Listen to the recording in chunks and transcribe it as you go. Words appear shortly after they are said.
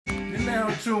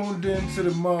are tuned into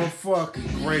the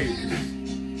motherfucking greatest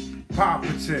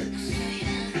Politics,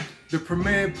 the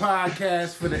premier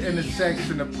podcast for the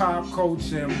intersection of pop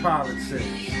culture and politics.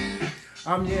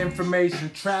 I'm your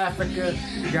information trafficker,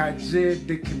 got Jid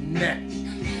to connect.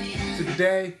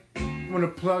 Today, I'm gonna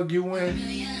plug you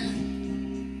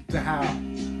in to how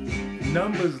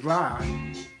numbers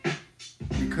lie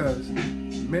because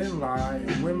men lie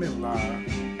and women lie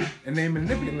and they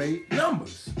manipulate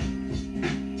numbers.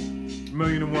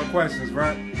 1,000,001 questions,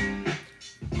 right?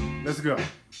 Let's go.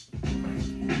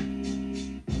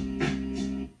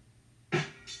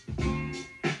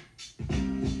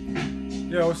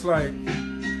 Yo, it's like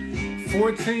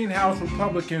 14 House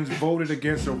Republicans voted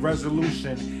against a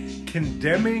resolution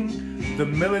condemning the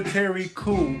military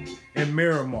coup in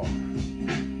Myanmar.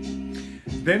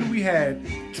 Then we had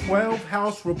 12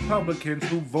 House Republicans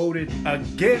who voted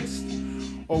against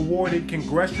awarding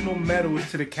congressional medals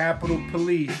to the Capitol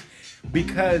Police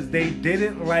because they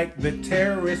didn't like the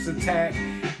terrorist attack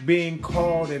being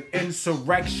called an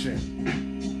insurrection.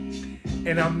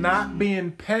 And I'm not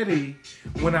being petty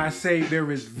when I say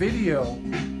there is video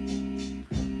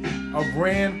of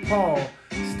Rand Paul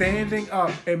standing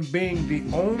up and being the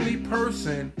only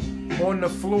person on the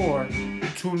floor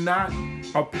to not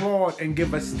applaud and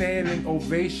give a standing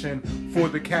ovation for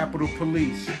the Capitol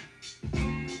Police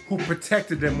who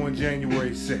protected them on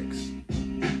January 6th.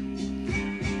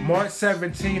 March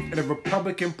 17th, at a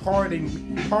Republican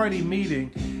Party meeting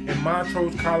in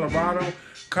Montrose, Colorado,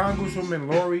 Congresswoman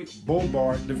Lori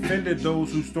Boebert defended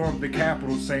those who stormed the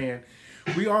Capitol, saying,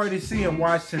 "We already see in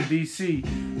Washington, D.C.,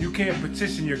 you can't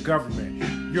petition your government.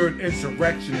 You're an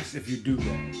insurrectionist if you do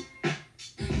that."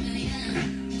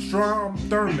 Strom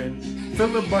Thurmond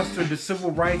filibustered the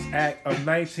Civil Rights Act of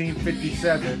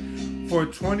 1957 for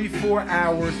 24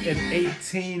 hours and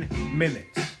 18 minutes.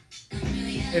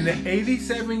 In the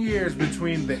 87 years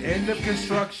between the end of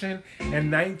construction and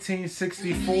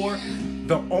 1964,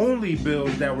 the only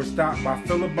bills that were stopped by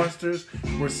filibusters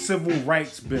were civil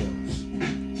rights bills.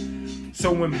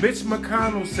 So when Bitch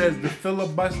McConnell says the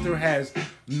filibuster has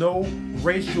no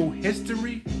racial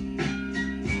history,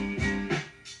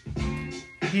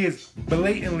 he is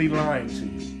blatantly lying to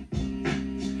you.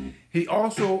 He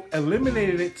also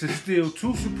eliminated it to steal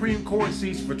 2 Supreme Court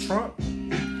seats for Trump,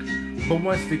 but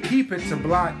wants to keep it to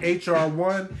block H.R.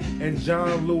 1 and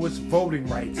John Lewis Voting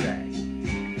Rights Act.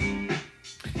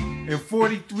 In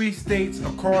 43 states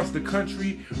across the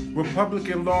country,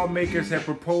 Republican lawmakers have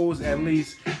proposed at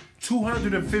least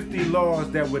 250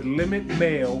 laws that would limit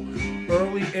mail,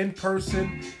 early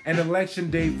in-person, and election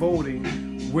day voting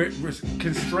with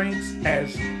constraints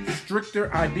as stricter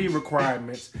ID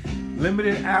requirements,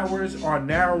 limited hours, or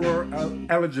narrower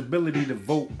eligibility to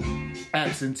vote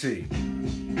absentee.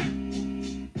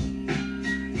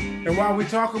 And while we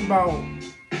talk about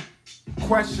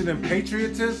questioning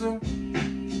patriotism,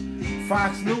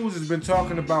 Fox News has been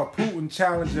talking about Putin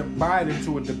challenging Biden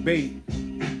to a debate,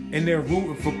 and they're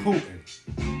rooting for Putin.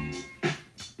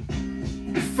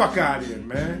 Get the fuck out of here,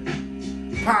 man.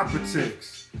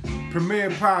 Politics,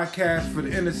 premier podcast for the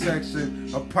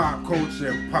intersection of pop culture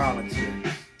and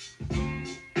politics.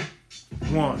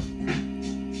 1.